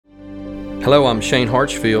Hello, I'm Shane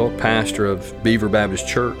Hartsfield, pastor of Beaver Baptist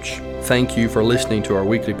Church. Thank you for listening to our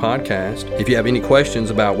weekly podcast. If you have any questions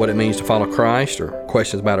about what it means to follow Christ or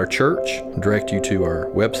questions about our church, I direct you to our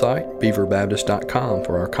website, beaverbaptist.com,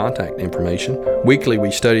 for our contact information. Weekly, we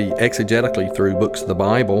study exegetically through books of the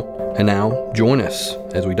Bible. And now, join us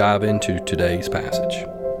as we dive into today's passage.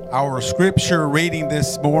 Our scripture reading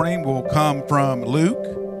this morning will come from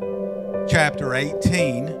Luke chapter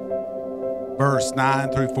 18, verse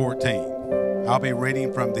 9 through 14. I'll be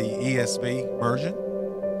reading from the ESV version.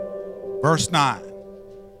 Verse 9.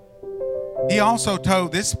 He also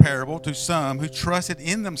told this parable to some who trusted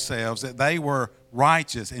in themselves that they were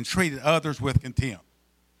righteous and treated others with contempt.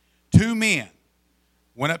 2 men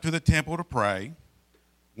went up to the temple to pray,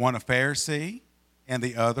 one a Pharisee and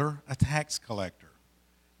the other a tax collector.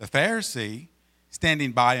 The Pharisee,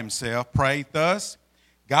 standing by himself, prayed thus,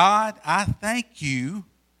 God, I thank you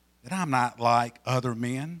that I'm not like other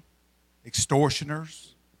men,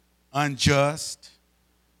 extortioners, unjust,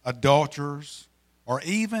 adulterers, or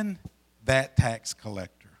even that tax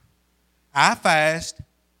collector. I fast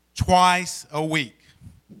twice a week.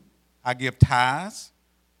 I give tithes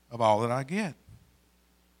of all that I get.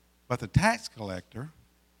 But the tax collector,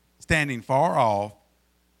 standing far off,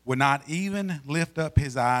 would not even lift up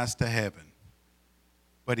his eyes to heaven,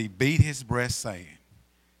 but he beat his breast, saying,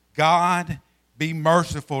 God, be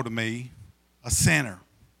merciful to me, a sinner.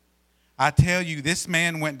 I tell you, this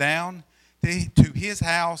man went down to his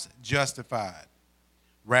house justified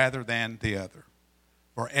rather than the other.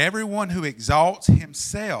 For everyone who exalts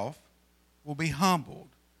himself will be humbled,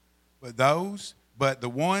 but the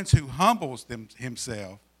ones who humbles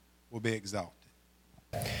himself will be exalted.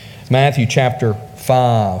 Matthew chapter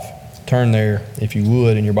 5. Turn there, if you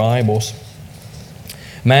would, in your Bibles.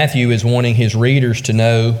 Matthew is wanting his readers to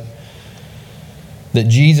know that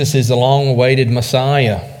Jesus is the long-awaited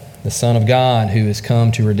Messiah, the Son of God, who has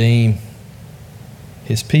come to redeem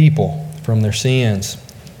His people from their sins.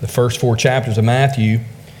 The first 4 chapters of Matthew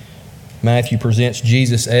presents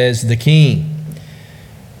Jesus as the King.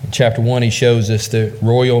 In chapter 1, he shows us the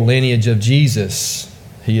royal lineage of Jesus.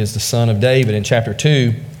 He is the son of David. In chapter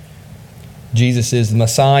 2, Jesus is the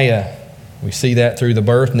Messiah. We see that through the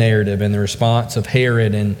birth narrative and the response of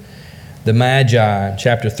Herod and the Magi. In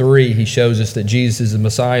chapter 3, he shows us that Jesus is the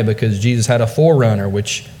Messiah because Jesus had a forerunner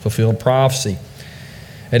which fulfilled prophecy.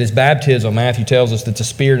 At his baptism, Matthew tells us that the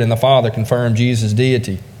Spirit and the Father confirmed Jesus'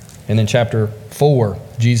 deity. And in chapter 4,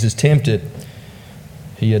 Jesus tempted.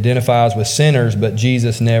 He identifies with sinners, but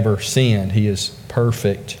Jesus never sinned. He is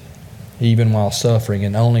perfect, even while suffering,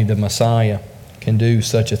 and only the Messiah can do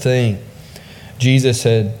such a thing. Jesus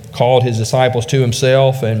had called his disciples to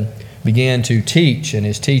himself and began to teach, and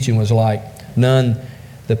his teaching was like none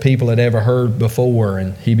the people had ever heard before.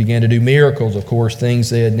 And he began to do miracles, of course, things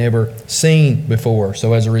they had never seen before.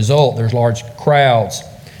 So as a result, there's large crowds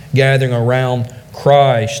gathering around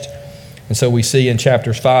Christ. And so we see in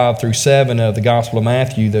chapters 5 through 7 of the Gospel of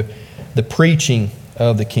Matthew the preaching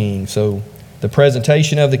of the King. So the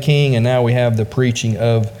presentation of the King, and now we have the preaching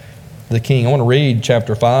of the King. I want to read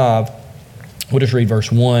chapter 5. We'll just read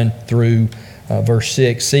verse 1 through verse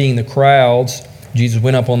 6. Seeing the crowds, Jesus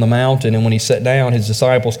went up on the mountain, and when he sat down, his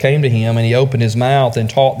disciples came to him, and he opened his mouth and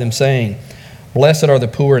taught them, saying, Blessed are the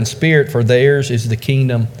poor in spirit, for theirs is the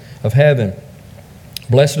kingdom of heaven.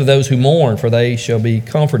 Blessed are those who mourn, for they shall be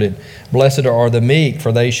comforted. Blessed are the meek,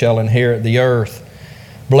 for they shall inherit the earth.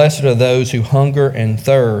 Blessed are those who hunger and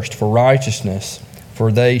thirst for righteousness, for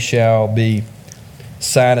they shall be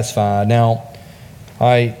satisfied. Now,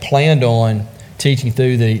 I planned on teaching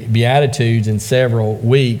through the Beatitudes in several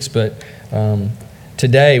weeks, but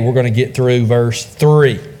today we're going to get through verse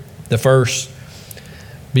 3, the first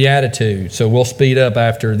Beatitude. So we'll speed up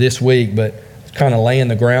after this week, but kind of laying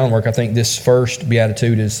the groundwork. I think this first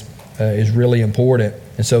Beatitude is really important,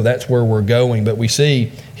 and so that's where we're going. But we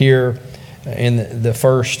see here in the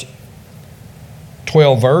first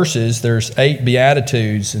 12 verses, there's 8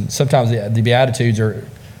 Beatitudes, and sometimes the Beatitudes are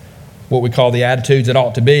what we call the attitudes that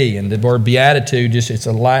ought to be. And the word beatitude, it's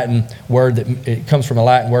a Latin word that it comes from a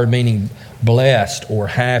Latin word meaning blessed or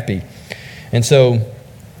happy. And so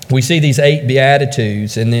we see these 8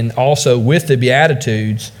 beatitudes, and then also with the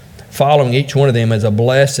beatitudes, following each one of them as a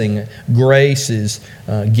blessing, grace is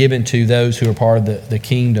given to those who are part of the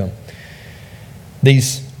kingdom.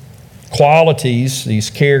 These qualities, these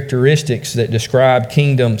characteristics that describe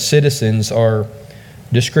kingdom citizens are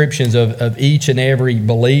descriptions of each and every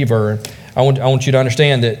believer. I want you to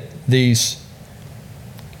understand that these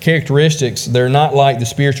characteristics, they're not like the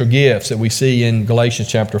spiritual gifts that we see in Galatians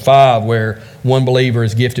chapter 5, where one believer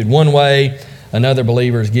is gifted one way, Another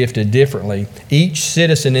believer is gifted differently. Each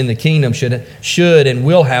citizen in the kingdom should and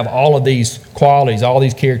will have all of these qualities, all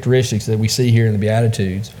these characteristics that we see here in the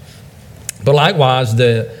Beatitudes. But likewise,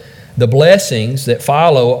 the blessings that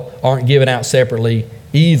follow aren't given out separately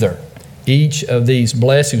either. Each of these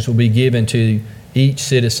blessings will be given to each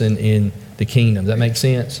citizen in the kingdom. Does that make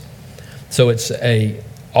sense? So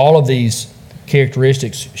all of these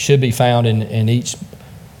characteristics should be found in each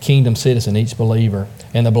kingdom citizen, each believer,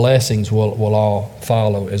 and the blessings will all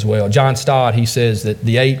follow as well. John Stott, he says that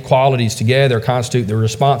the 8 qualities together constitute the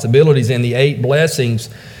responsibilities, and the 8 blessings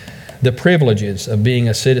the privileges of being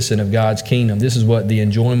a citizen of God's kingdom. This is what the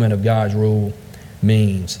enjoyment of God's rule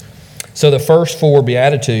means. So the first 4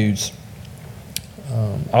 Beatitudes,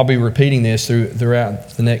 I'll be repeating this throughout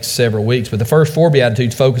the next several weeks, but the first 4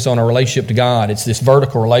 Beatitudes focus on our relationship to God. It's this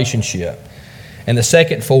vertical relationship. And the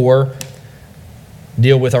second 4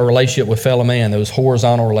 deal with our relationship with fellow man, those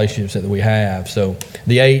horizontal relationships that we have. So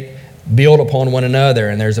the 8 build upon one another,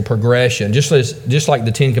 and there's a progression. Just like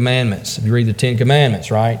the 10 Commandments. If you read the 10 Commandments,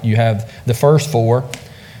 right, you have the first 4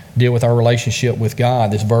 deal with our relationship with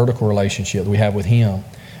God, this vertical relationship that we have with Him.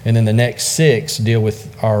 And then the next 6 deal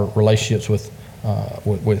with our relationships with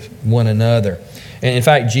one another. And in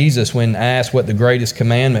fact, Jesus, when asked what the greatest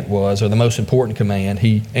commandment was, or the most important command,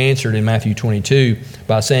 He answered in Matthew 22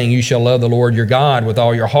 by saying, "You shall love the Lord your God with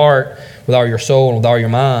all your heart, with all your soul, and with all your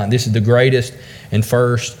mind. This is the greatest and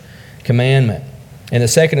first commandment. And the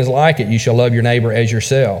second is like it, you shall love your neighbor as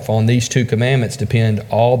yourself. On these 2 commandments depend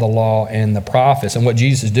all the law and the prophets." And what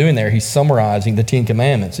Jesus is doing there, He's summarizing the 10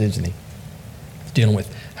 commandments, isn't He? He's dealing with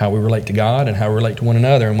how we relate to God and how we relate to one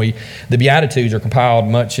another. And the Beatitudes are compiled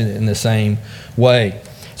much in the same way.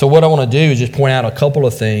 So what I want to do is just point out a couple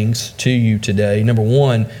of things to you today. Number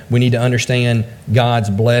 1, we need to understand God's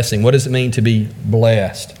blessing. What does it mean to be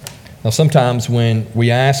blessed? Now, sometimes when we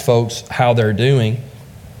ask folks how they're doing,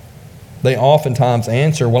 they oftentimes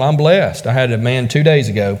answer, "Well, I'm blessed." I had a man 2 days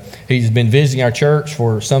ago. He's been visiting our church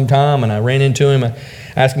for some time, and I ran into him and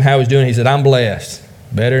asked him how he was doing. He said, "I'm blessed.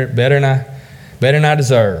 Better than I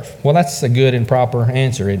deserve." Well, that's a good and proper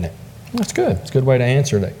answer, isn't it? That's good. It's a good way to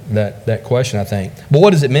answer that question, I think. But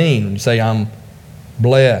what does it mean when you say I'm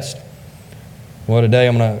blessed? Well, today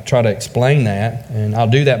I'm going to try to explain that, and I'll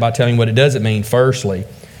do that by telling you what it doesn't mean firstly.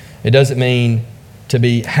 It doesn't mean to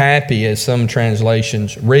be happy, as some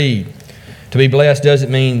translations read. To be blessed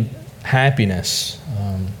doesn't mean happiness.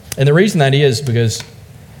 And the reason that is because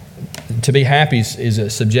to be happy is a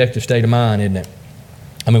subjective state of mind, isn't it?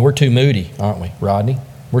 I mean, we're too moody, aren't we, Rodney?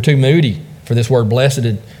 We're too moody for this word blessed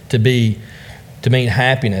to mean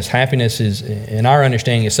happiness. Happiness is, in our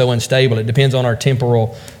understanding, is so unstable. It depends on our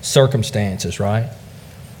temporal circumstances, right?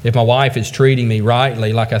 If my wife is treating me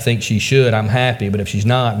rightly, like I think she should, I'm happy. But if she's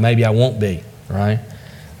not, maybe I won't be, right?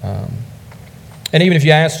 And even if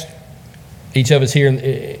you ask each of us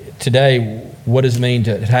here today, what does it mean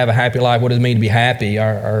to have a happy life? What does it mean to be happy?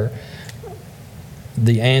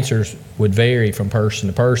 The answers would vary from person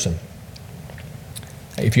to person.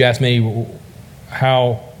 If you ask me,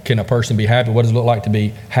 how can a person be happy? What does it look like to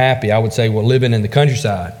be happy? I would say, well, living in the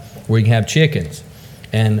countryside where you can have chickens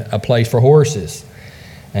and a place for horses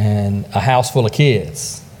and a house full of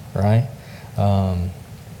kids, right?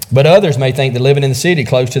 But others may think that living in the city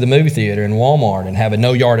close to the movie theater and Walmart and having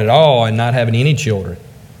no yard at all and not having any children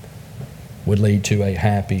would lead to a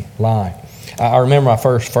happy life. I remember my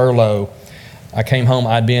first furlough. I came home.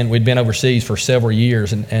 We'd been overseas for several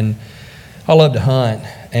years, and I love to hunt,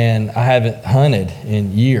 and I haven't hunted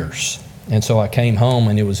in years. And so I came home,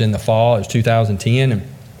 and it was in the fall. It was 2010, and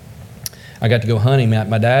I got to go hunting.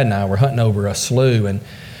 My dad and I were hunting over a slough,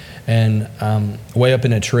 and way up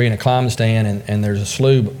in a tree in a climbing stand, and there's a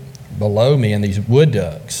slough below me, and these wood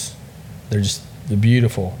ducks. They're just the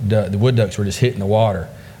beautiful. The wood ducks were just hitting the water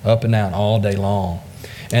up and down all day long.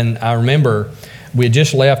 And I remember we had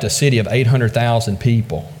just left a city of 800,000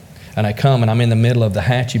 people, and I come and I'm in the middle of the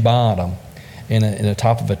Hatchie Bottom in the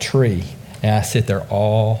top of a tree, and I sit there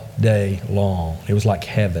all day long. It was like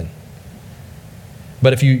heaven.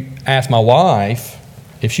 But if you ask my wife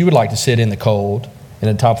if she would like to sit in the cold in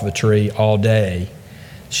the top of a tree all day,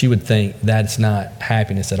 she would think that's not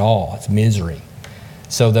happiness at all. It's misery.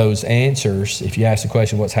 So those answers, if you ask the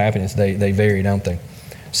question, what's happiness, they vary, don't they?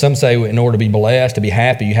 Some say in order to be blessed, to be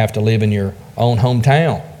happy, you have to live in your own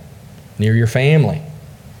hometown, near your family,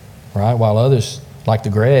 right? While others, like the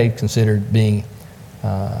Greg, considered being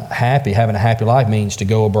happy, having a happy life means to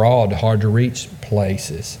go abroad to hard-to-reach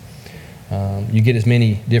places. You get as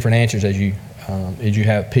many different answers as you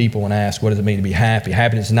have people and ask, what does it mean to be happy?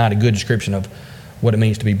 Happiness is not a good description of what it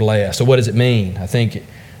means to be blessed. So what does it mean? I think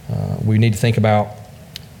we need to think about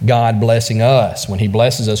God blessing us. When He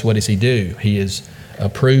blesses us, what does He do? He is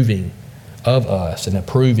approving of us and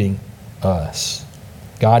approving us.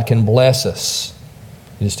 God can bless us.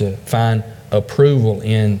 It is to find approval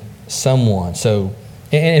in someone. So,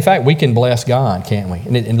 and in fact, we can bless God, can't we?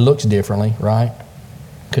 And it looks differently, right?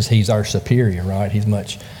 Because He's our superior, right? He's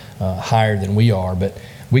much higher than we are. But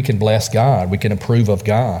we can bless God. We can approve of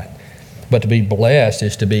God. But to be blessed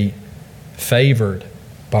is to be favored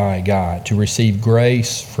by God, to receive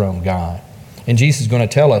grace from God. And Jesus is going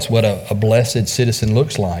to tell us what a blessed citizen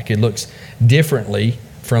looks like. It looks differently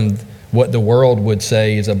from what the world would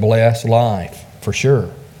say is a blessed life, for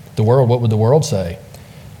sure. The world, what would the world say?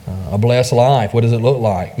 A blessed life, what does it look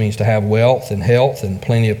like? It means to have wealth and health and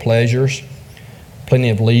plenty of pleasures, plenty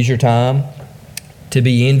of leisure time, to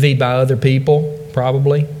be envied by other people,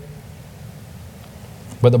 probably.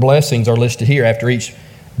 But the blessings are listed here after each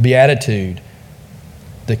beatitude.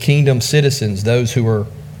 The kingdom citizens, those who are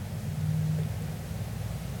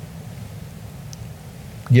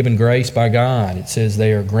given grace by God, it says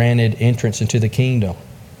they are granted entrance into the kingdom.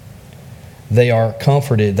 They are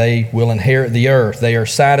comforted. They will inherit the earth. They are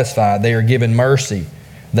satisfied. They are given mercy.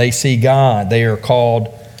 They see God. They are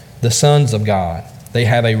called the sons of God. They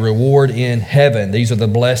have a reward in heaven. These are the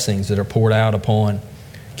blessings that are poured out upon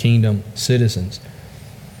kingdom citizens.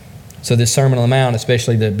 So this Sermon on the Mount,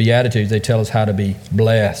 especially the Beatitudes, they tell us how to be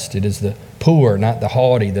blessed. It is the poor, not the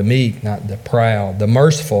haughty, the meek, not the proud, the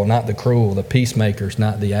merciful, not the cruel, the peacemakers,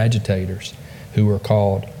 not the agitators, who are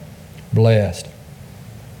called blessed.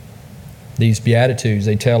 These Beatitudes,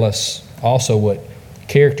 they tell us also what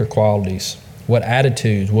character qualities, what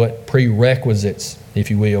attitudes, what prerequisites, if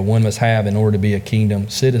you will, one must have in order to be a kingdom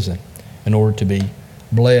citizen, in order to be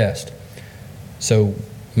blessed. So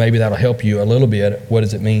maybe that'll help you a little bit. What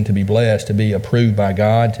does it mean to be blessed? To be approved by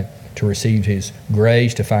God, to receive His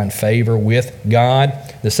grace, to find favor with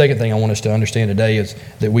God. The second thing I want us to understand today is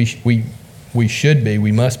that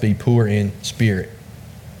we must be poor in spirit.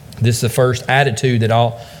 This is the first attitude that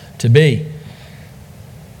ought to be.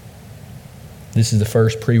 This is the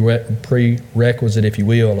first prerequisite, if you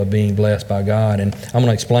will, of being blessed by God. And I'm going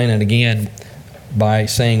to explain it again by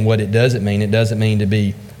saying what it doesn't mean. It doesn't mean to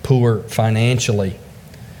be poor financially.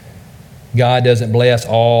 God doesn't bless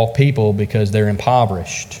all people because they're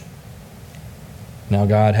impoverished. Now,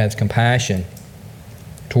 God has compassion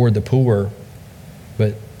toward the poor,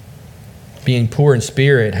 but being poor in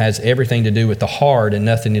spirit has everything to do with the heart and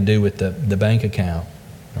nothing to do with the bank account.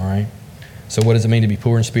 All right? So what does it mean to be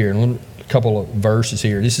poor in spirit? A couple of verses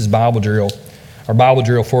here. This is Bible drill. Our Bible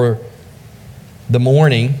drill for the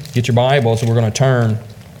morning. Get your Bibles, and we're going to turn.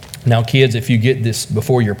 Now, kids, if you get this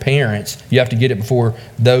before your parents, you have to get it before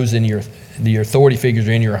those in your authority figures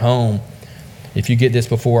are in your home. If you get this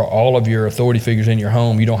before all of your authority figures in your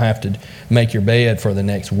home, you don't have to make your bed for the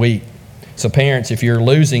next week. So parents, if you're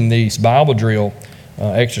losing these Bible drill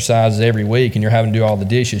exercises every week and you're having to do all the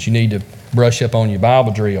dishes, you need to brush up on your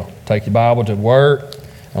Bible drill. Take your Bible to work,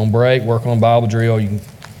 on break, work on Bible drill. You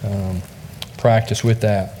can practice with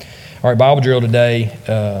that. All right, Bible drill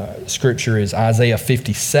today, scripture is Isaiah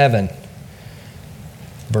 57,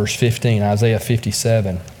 verse 15. Isaiah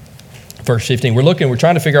 57. Verse 15. We're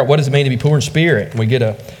trying to figure out what does it mean to be poor in spirit. We get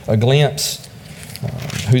a glimpse.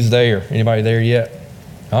 Who's there? Anybody there yet?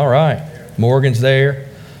 All right. Morgan's there.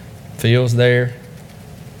 Phil's there.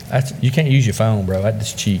 You can't use your phone, bro.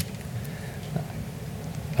 That's cheap.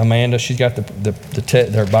 Amanda, she's got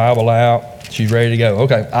her Bible out. She's ready to go.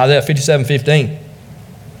 Okay. Isaiah 57:15.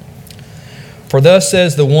 For thus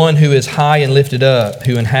says the one who is high and lifted up,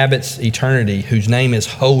 who inhabits eternity, whose name is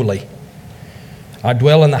holy. I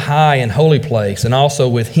dwell in the high and holy place, and also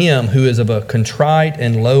with him who is of a contrite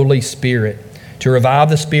and lowly spirit, to revive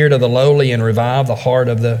the spirit of the lowly and revive the heart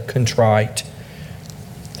of the contrite.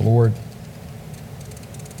 Lord,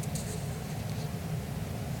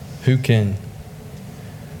 who can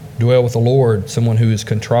dwell with the Lord? Someone who is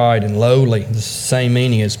contrite and lowly. The same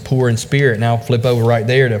meaning as poor in spirit. Now flip over right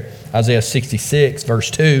there to Isaiah 66,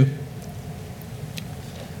 verse 2.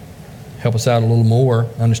 Help us out a little more,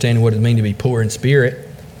 understanding what it means to be poor in spirit.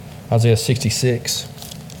 Isaiah 66,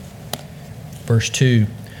 verse 2.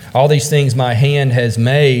 All these things my hand has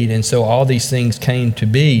made, and so all these things came to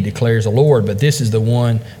be, declares the Lord. But this is the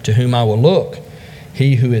one to whom I will look,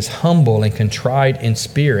 he who is humble and contrite in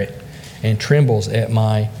spirit and trembles at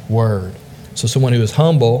my word. So someone who is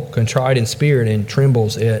humble, contrite in spirit, and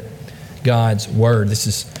trembles at God's word. This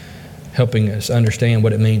is helping us understand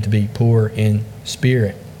what it means to be poor in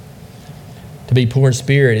spirit. To be poor in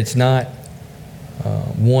spirit, it's not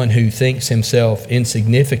one who thinks himself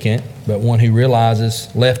insignificant, but one who realizes,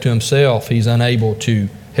 left to himself, he's unable to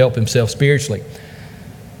help himself spiritually.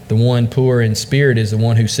 The one poor in spirit is the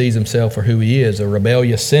one who sees himself for who he is, a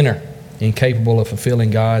rebellious sinner, incapable of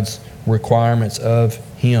fulfilling God's requirements of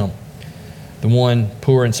him. The one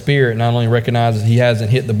poor in spirit not only recognizes he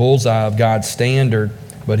hasn't hit the bullseye of God's standard,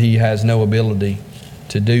 but he has no ability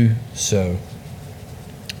to do so.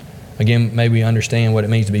 Again, maybe we understand what it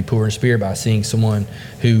means to be poor in spirit by seeing someone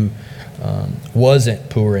who wasn't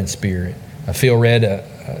poor in spirit. Phil read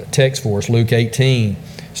a text for us, Luke 18,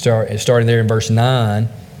 starting there in verse 9,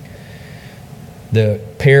 the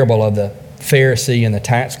parable of the Pharisee and the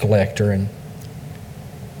tax collector. And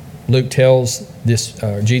Luke tells this,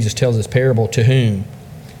 Jesus tells this parable to whom?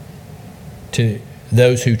 To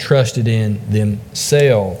those who trusted in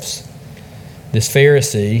themselves. This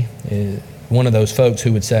Pharisee is one of those folks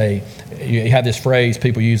who would say, you have this phrase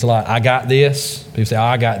people use a lot, I got this. People say, oh,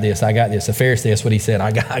 I got this, I got this. The Pharisee, that's what he said,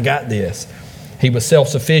 I got this. He was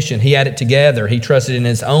self-sufficient. He had it together. He trusted in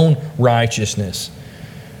his own righteousness.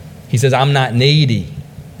 He says, I'm not needy.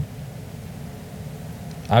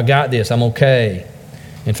 I got this. I'm okay.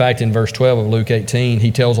 In fact, in verse 12 of Luke 18, he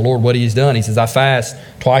tells the Lord what he's done. He says, I fast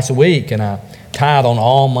twice a week and I tithe on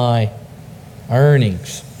all my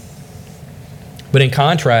earnings. But in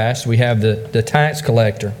contrast, we have the tax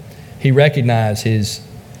collector. He recognized his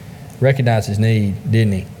need,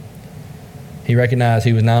 didn't he? He recognized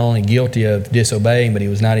he was not only guilty of disobeying, but he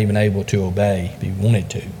was not even able to obey if he wanted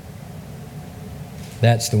to.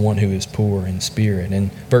 That's the one who is poor in spirit. In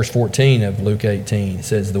verse 14 of Luke 18, it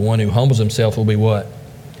says, the one who humbles himself will be what?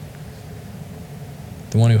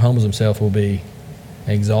 The one who humbles himself will be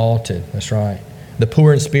exalted. That's right. The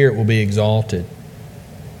poor in spirit will be exalted.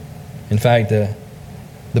 In fact, the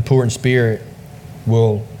poor in spirit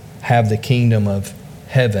will have the kingdom of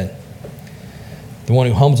heaven. The one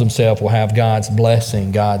who humbles himself will have God's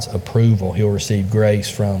blessing, God's approval. He'll receive grace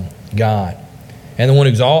from God. And the one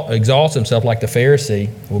who exalts himself like the Pharisee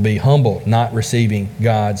will be humbled, not receiving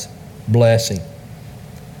God's blessing.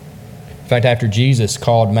 In fact, after Jesus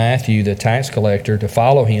called Matthew, the tax collector, to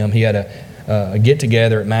follow him, he had a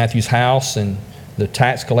get-together at Matthew's house, and the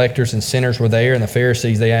tax collectors and sinners were there, and the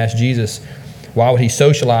Pharisees, they asked Jesus, why would he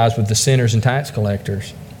socialize with the sinners and tax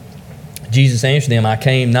collectors? Jesus answered them, I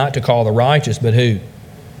came not to call the righteous, but who?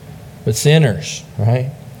 But sinners,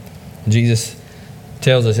 right? And Jesus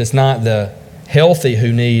tells us it's not the healthy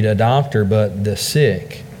who need a doctor, but the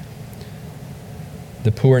sick.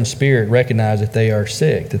 The poor in spirit recognize that they are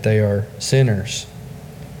sick, that they are sinners.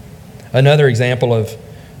 Another example of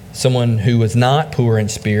someone who was not poor in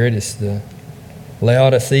spirit is the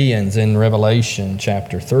Laodiceans in Revelation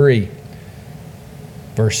chapter 3,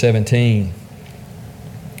 verse 17.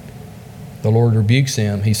 The Lord rebukes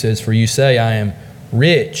him. He says, for you say, I am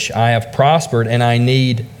rich, I have prospered, and I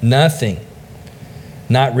need nothing,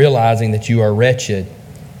 not realizing that you are wretched,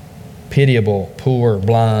 pitiable, poor,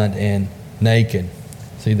 blind, and naked.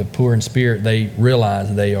 See, the poor in spirit, they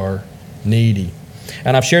realize they are needy.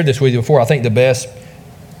 And I've shared this with you before. I think the best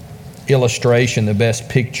illustration, the best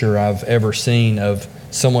picture I've ever seen of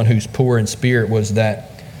someone who's poor in spirit was that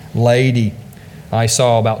lady I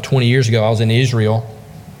saw about 20 years ago. I was in Israel,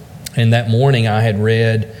 and that morning I had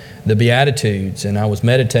read the Beatitudes, and I was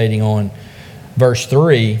meditating on verse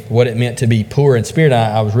 3, what it meant to be poor in spirit.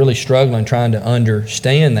 I was really struggling trying to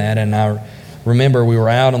understand that, and I remember we were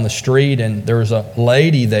out on the street, and there was a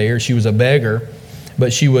lady there. She was a beggar,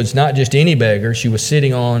 but she was not just any beggar. She was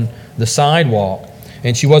sitting on the sidewalk,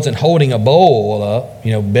 and she wasn't holding a bowl up,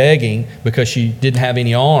 begging because she didn't have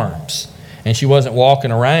any arms. And she wasn't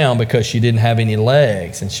walking around because she didn't have any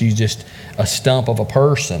legs, and she's just a stump of a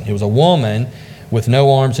person. It was a woman with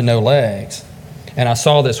no arms and no legs. And I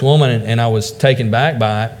saw this woman, and I was taken back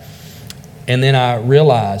by it. And then I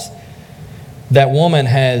realized that woman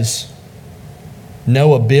has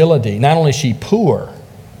no ability. Not only is she poor,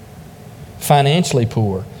 financially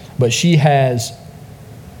poor, but she has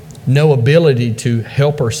no ability to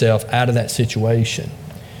help herself out of that situation.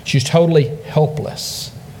 She's totally helpless.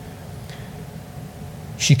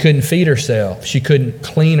 She couldn't feed herself. She couldn't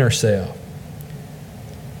clean herself.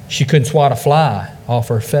 She couldn't swat a fly off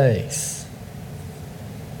her face.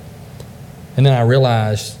 And then I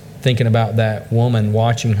realized, thinking about that woman,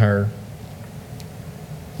 watching her,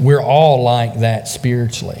 we're all like that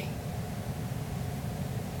spiritually.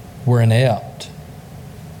 We're inept,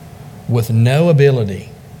 with no ability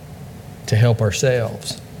to help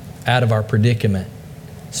ourselves out of our predicament,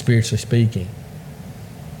 spiritually speaking.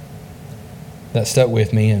 That stuck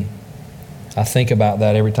with me, and I think about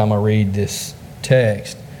that every time I read this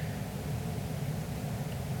text.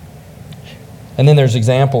 And then there's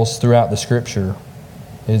examples throughout the Scripture,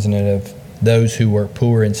 isn't it, of those who were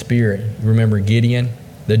poor in spirit. Remember Gideon,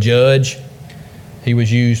 the judge? He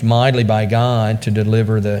was used mightily by God to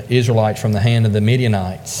deliver the Israelites from the hand of the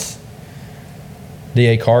Midianites.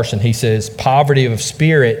 D.A. Carson, he says, poverty of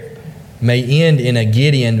spirit may end in a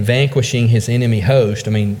Gideon vanquishing his enemy host.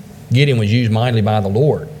 I mean, Gideon was used mightily by the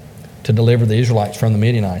Lord to deliver the Israelites from the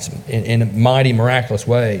Midianites in mighty, miraculous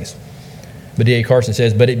ways. But D.A. Carson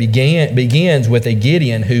says, but it begins with a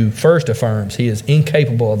Gideon who first affirms he is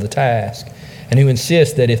incapable of the task, and who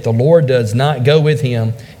insists that if the Lord does not go with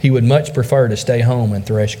him, he would much prefer to stay home and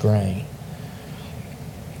thresh grain.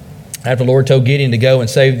 After the Lord told Gideon to go and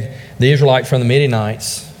save the Israelites from the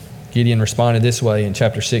Midianites, Gideon responded this way in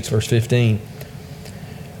chapter 6, verse 15.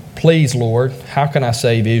 Please, Lord, how can I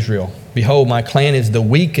save Israel? Behold, my clan is the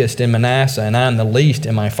weakest in Manasseh, and I am the least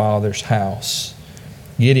in my father's house.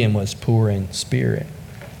 Gideon was poor in spirit.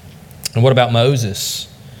 And what about Moses?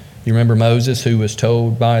 You remember Moses, who was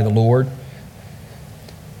told by the Lord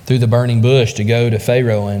through the burning bush to go to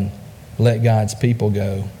Pharaoh and let God's people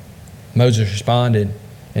go. Moses responded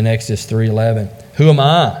in Exodus 3:11, who am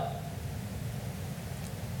I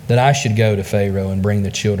that I should go to Pharaoh and bring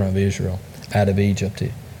the children of Israel out of Egypt?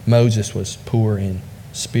 Moses was poor in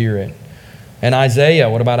spirit. And Isaiah,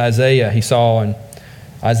 what about Isaiah? He saw in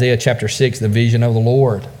Isaiah chapter 6 the vision of the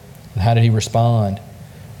Lord. How did he respond?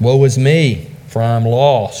 Woe is me, for I am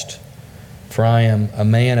lost. For I am a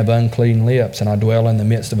man of unclean lips, and I dwell in the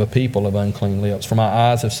midst of a people of unclean lips. For my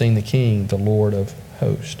eyes have seen the King, the Lord of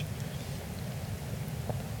hosts.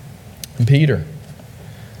 And Peter,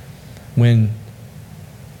 when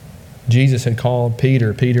Jesus had called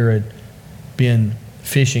Peter, Peter had been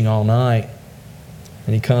fishing all night,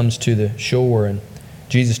 and he comes to the shore, and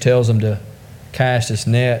Jesus tells him to cast his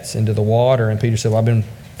nets into the water, and Peter said, well, I've been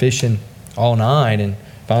fishing all night, and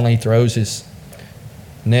finally he throws his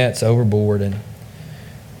nets overboard, and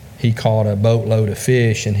he caught a boatload of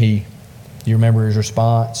fish, and you remember his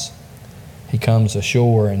response? He comes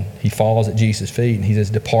ashore and he falls at Jesus' feet and he says,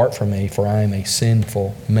 depart from me, for I am a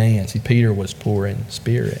sinful man. See, Peter was poor in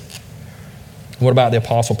spirit. What about the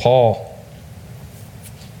Apostle Paul?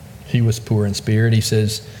 He was poor in spirit. He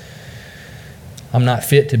says, I'm not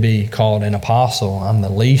fit to be called an apostle. I'm the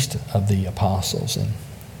least of the apostles. And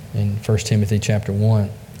in 1 Timothy chapter 1,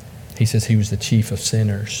 he says he was the chief of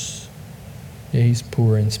sinners. Yeah, he's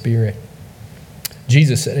poor in spirit.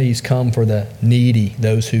 Jesus said he's come for the needy,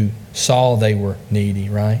 those who saw they were needy,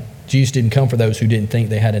 right? Jesus didn't come for those who didn't think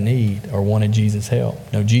they had a need or wanted Jesus' help.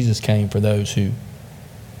 No, Jesus came for those who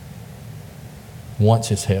wants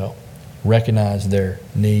his help, recognize their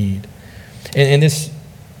need. And this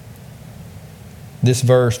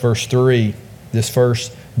verse, verse 3, this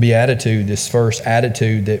first beatitude, this first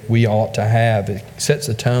attitude that we ought to have, it sets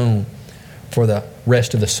the tone for the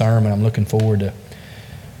rest of the sermon. I'm looking forward to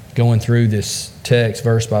going through this text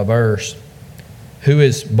verse by verse. Who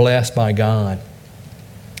is blessed by God?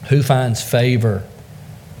 Who finds favor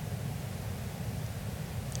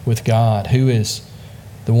with God? Who is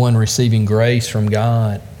the one receiving grace from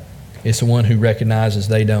God? It's the one who recognizes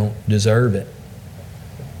they don't deserve it.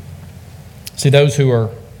 See, those who are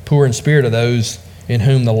poor in spirit are those in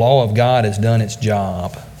whom the law of God has done its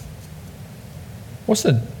job. What's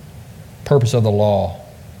the purpose of the law?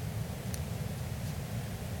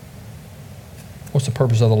 What's the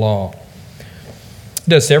purpose of the law? It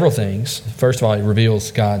does several things. First of all, it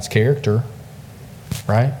reveals God's character,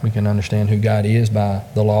 right? We can understand who God is by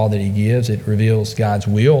the law that he gives. It reveals God's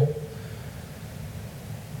will.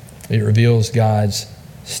 It reveals God's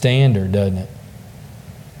standard, doesn't it?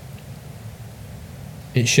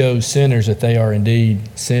 It shows sinners that they are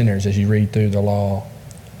indeed sinners as you read through the law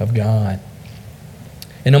of God.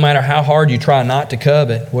 And no matter how hard you try not to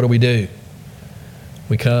covet, what do?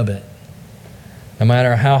 We covet. No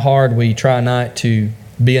matter how hard we try not to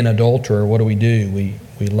be an adulterer, what do?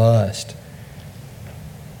 We lust.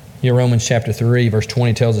 You know, Romans chapter 3, verse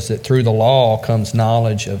 20 tells us that through the law comes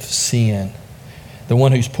knowledge of sin. The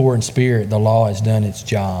one who's poor in spirit, the law has done its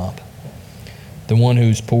job. The one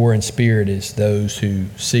who's poor in spirit is those who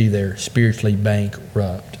see they're spiritually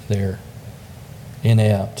bankrupt. They're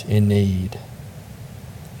inept, in need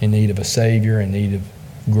of a Savior, in need of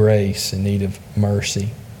grace, in need of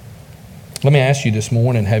mercy. Let me ask you this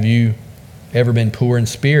morning, have you ever been poor in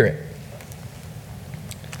spirit?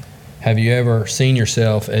 Have you ever seen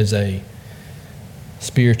yourself as a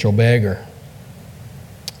spiritual beggar?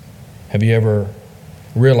 Have you ever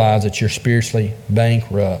realized that you're spiritually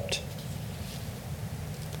bankrupt?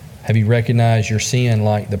 Have you recognized your sin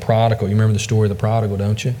like the prodigal? You remember the story of the prodigal,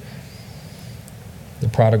 don't you? The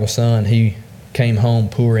prodigal son, he came home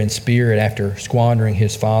poor in spirit after squandering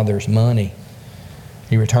his father's money.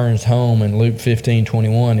 He returns home in Luke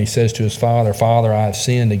 15:21. He says to his father, "Father, I have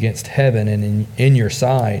sinned against heaven and in your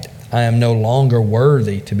sight. I am no longer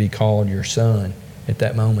worthy to be called your son." At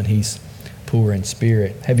that moment, he's poor in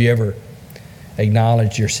spirit. Have you ever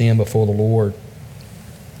acknowledged your sin before the Lord?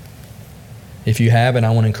 If you haven't, I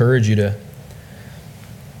want to encourage you to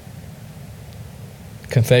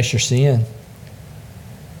confess your sin.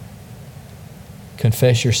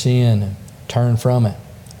 Confess your sin and turn from it.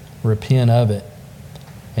 Repent of it.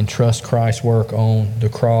 And trust Christ's work on the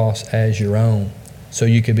cross as your own. So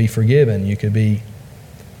you could be forgiven. You could be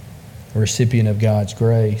a recipient of God's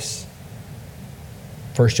grace.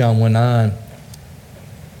 1 John 1:9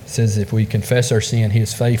 says if we confess our sin, He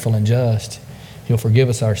is faithful and just. He'll forgive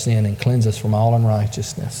us our sin and cleanse us from all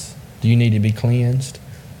unrighteousness. Do you need to be cleansed?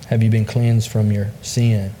 Have you been cleansed from your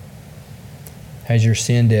sin? Has your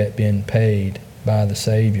sin debt been paid by the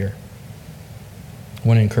Savior? I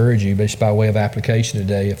want to encourage you, just by way of application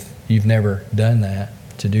today, if you've never done that,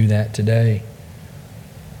 to do that today.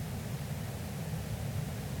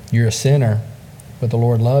 You're a sinner, but the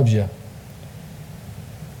Lord loves you.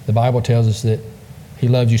 The Bible tells us that He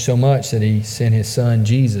loved you so much that He sent His Son,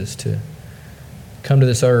 Jesus, to come to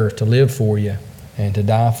this earth to live for you and to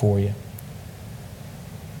die for you.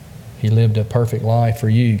 He lived a perfect life for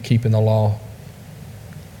you, keeping the law.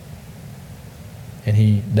 And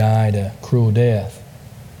He died a cruel death.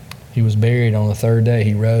 He was buried. On the third day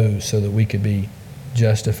He rose so that we could be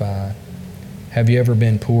justified. Have you ever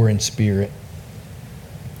been poor in spirit?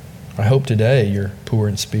 I hope today you're poor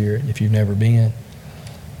in spirit if you've never been.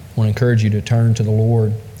 I want to encourage you to turn to the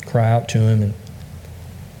Lord, cry out to Him, and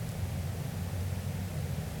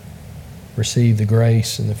receive the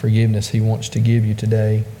grace and the forgiveness He wants to give you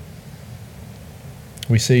today.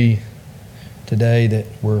 We see today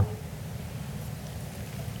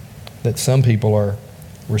that some people are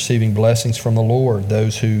receiving blessings from the Lord,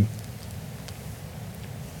 those who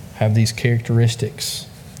have these characteristics,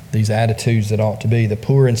 these attitudes that ought to be. The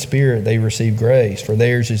poor in spirit, they receive grace, for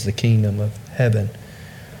theirs is the kingdom of heaven.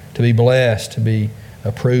 To be blessed, to be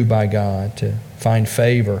approved by God, to find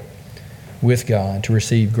favor with God, to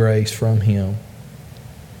receive grace from Him.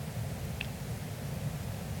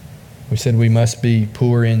 We said we must be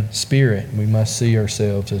poor in spirit. We must see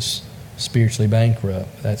ourselves as spiritually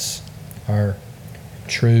bankrupt. That's our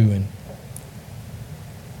true and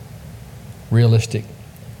realistic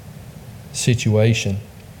situation.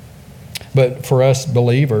 But for us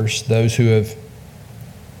believers, those who have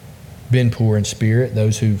been poor in spirit,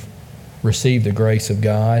 those who've received the grace of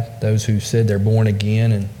God, those who said they're born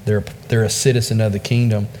again and they're a citizen of the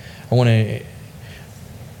kingdom, I want to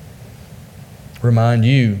remind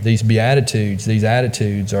you, these beatitudes, these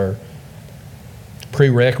attitudes are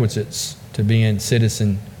prerequisites to being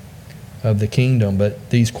citizen of the kingdom.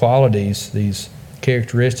 But these qualities, these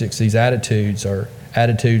characteristics, these attitudes are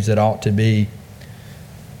attitudes that ought to be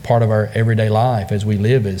part of our everyday life as we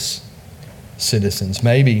live as citizens.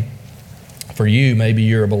 Maybe for you, maybe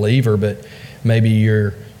you're a believer, but maybe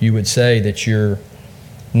you would say that you're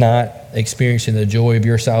not experiencing the joy of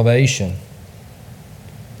your salvation.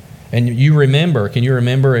 And can you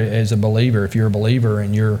remember as a believer, if you're a believer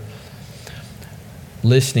and you're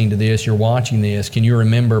listening to this, you're watching this, can you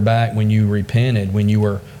remember back when you repented, when you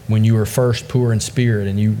were first poor in spirit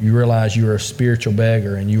and you realized you were a spiritual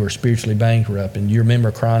beggar and you were spiritually bankrupt, and you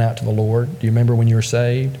remember crying out to the Lord? Do you remember when you were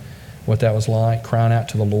saved, what that was like, crying out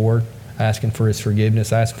to the Lord, asking for His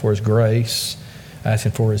forgiveness, asking for His grace,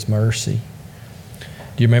 asking for His mercy?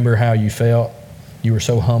 Do you remember how you felt? You were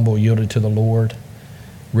so humble, yielded to the Lord,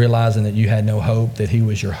 realizing that you had no hope, that He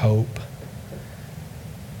was your hope.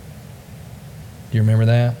 Do you remember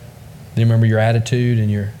that? Do you remember your attitude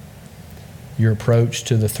and your approach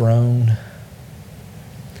to the throne?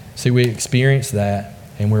 See, we experience that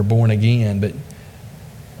and we're born again, but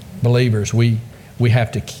believers, we're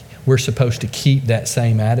supposed to keep that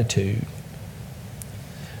same attitude.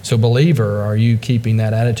 So believer, are you keeping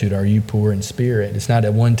that attitude? Are you poor in spirit? It's not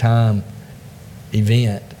a one-time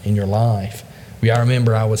event in your life. I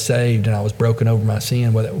remember I was saved and I was broken over my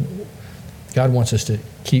sin. God wants us to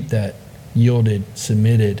keep that yielded,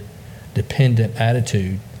 submitted, dependent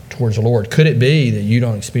attitude towards the Lord. Could it be that you're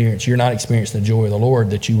not experiencing the joy of the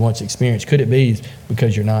Lord that you once experienced? Could it be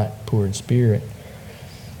because you're not poor in spirit?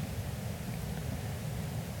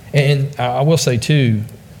 And I will say too,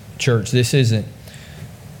 church, this isn't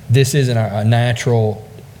a natural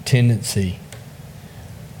tendency.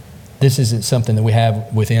 This isn't something that we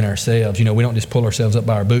have within ourselves. We don't just pull ourselves up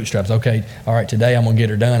by our bootstraps. Okay, all right, today I'm going to get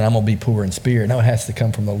her done. I'm going to be poor in spirit. No, it has to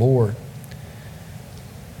come from the Lord.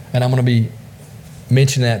 And I'm going to be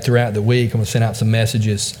mentioning that throughout the week. I'm going to send out some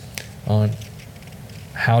messages on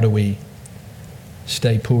how do we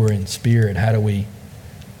stay poor in spirit? How do we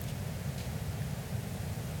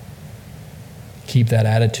keep that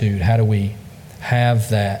attitude? How do we have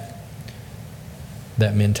that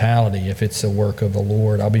mentality if it's a work of the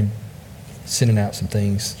Lord? I'll be sending out some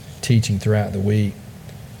things, teaching throughout the week.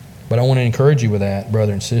 But I want to encourage you with that,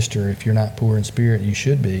 brother and sister. If you're not poor in spirit, you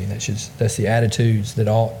should be. That's the attitudes that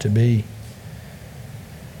ought to be.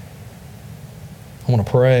 I want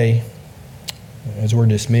to pray as we're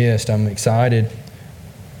dismissed. I'm excited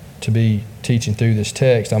to be teaching through this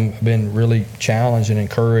text. I've been really challenged and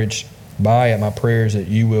encouraged by it. My prayer is that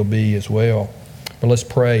you will be as well. But let's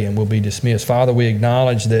pray and we'll be dismissed. Father, we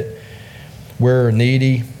acknowledge that we're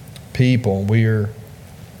needy people. We're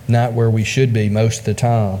not where we should be most of the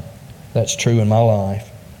time. That's true in my life.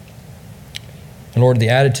 And Lord, the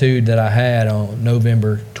attitude that I had on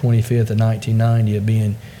November 25th of 1990 of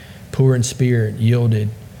being poor in spirit, yielded,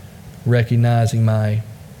 recognizing my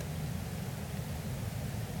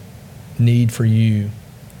need for you,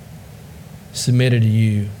 submitted to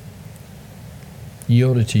you,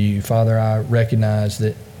 yielded to you. Father, I recognize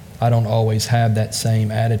that I don't always have that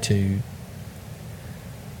same attitude.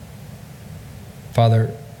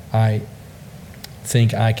 Father, I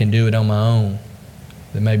think I can do it on my own,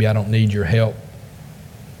 that maybe I don't need your help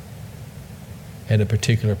at a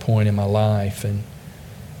particular point in my life. And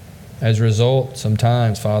as a result,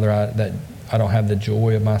 sometimes, Father, I don't have the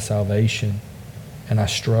joy of my salvation, and I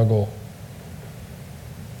struggle.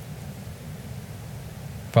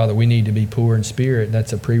 Father, we need to be poor in spirit.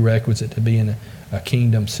 That's a prerequisite to being a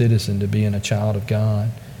kingdom citizen, to being a child of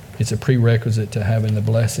God. It's a prerequisite to having the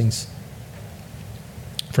blessings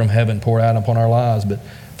from heaven poured out upon our lives. But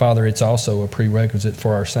Father, it's also a prerequisite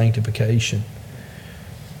for our sanctification.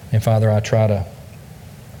 And Father, I try to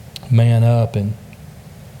man up and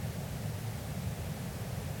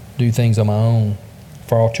do things on my own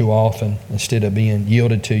far too often, instead of being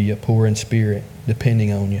yielded to you, poor in spirit,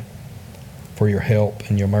 depending on you for your help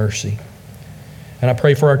and your mercy. And I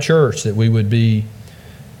pray for our church, that we would be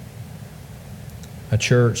a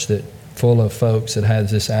church that full of folks that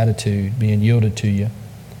has this attitude, being yielded to you,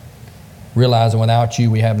 realizing without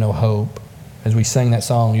you we have no hope. As we sing that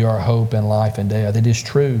song, you are hope in life and death. It is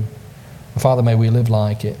true. Father, may we live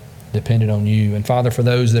like it, dependent on you. And Father, for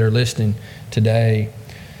those that are listening today,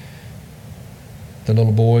 the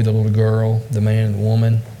little boy, the little girl, the man and the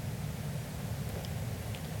woman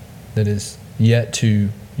that is yet to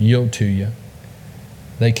yield to you,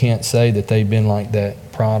 they can't say that they've been like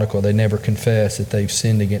that prodigal. They never confess that they've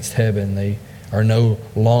sinned against heaven. They are no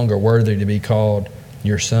longer worthy to be called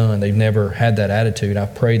your son. They've never had that attitude. I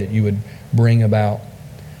pray that you would bring about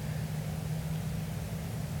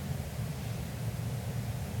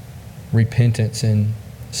repentance in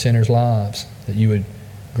sinners' lives, that you would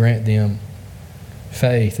grant them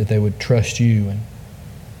faith, that they would trust you and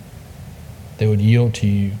they would yield to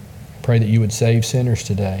you. Pray that you would save sinners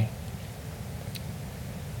today.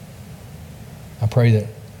 I pray that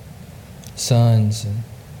sons and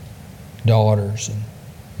daughters and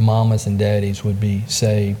mamas and daddies would be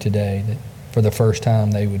saved today, that for the first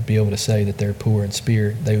time they would be able to say that they're poor in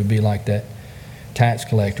spirit. They would be like that tax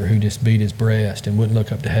collector who just beat his breast and wouldn't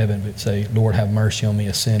look up to heaven but say, Lord, have mercy on me,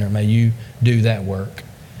 a sinner. May you do that work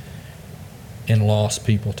in lost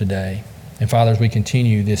people today. And Father, as we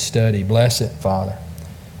continue this study, bless it, Father.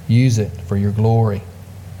 Use it for your glory,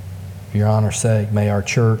 for your honor's sake. May our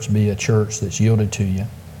church be a church that's yielded to you.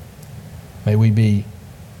 May we be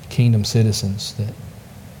kingdom citizens that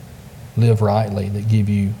live rightly, that give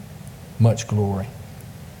you much glory.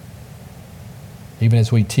 Even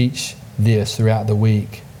as we teach this throughout the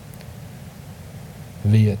week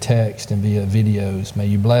via text and via videos, may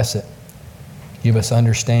you bless it. Give us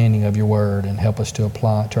understanding of your word and help us to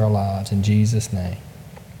apply it to our lives. In Jesus' name,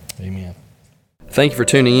 amen. Thank you for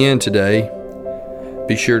tuning in today.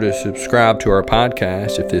 Be sure to subscribe to our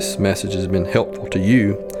podcast if this message has been helpful to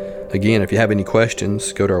you. Again, if you have any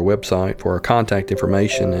questions, go to our website for our contact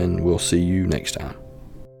information, and we'll see you next time.